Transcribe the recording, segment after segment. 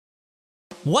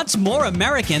What's more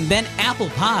American than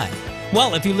apple pie?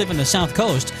 Well, if you live in the South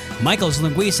Coast, Michael's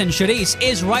Linguica and Chourico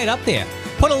is right up there.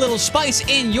 Put a little spice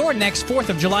in your next 4th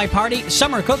of July party,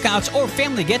 summer cookouts, or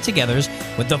family get-togethers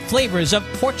with the flavors of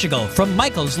Portugal from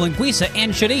Michael's Linguica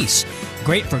and Chourico.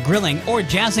 Great for grilling or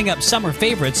jazzing up summer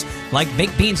favorites like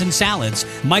baked beans and salads.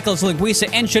 Michael's Linguica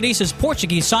and Chourico's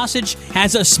Portuguese sausage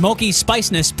has a smoky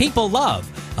spiciness people love.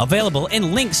 Available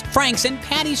in links, franks, and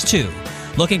patties too.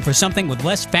 Looking for something with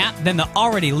less fat than the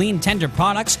already lean tender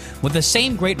products with the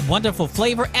same great wonderful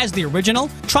flavor as the original?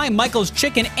 Try Michael's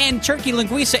Chicken and Turkey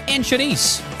Linguica and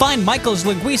Chourico. Find Michael's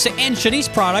Linguica and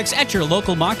Chourico products at your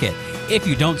local market. If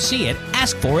you don't see it,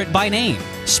 ask for it by name.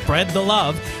 Spread the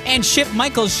love and ship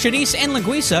Michael's Chourico and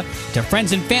Linguica to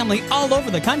friends and family all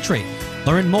over the country.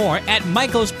 Learn more at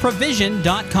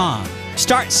michaelsprovision.com.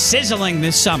 Start sizzling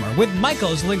this summer with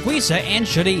Michael's Linguica and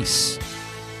Chourico.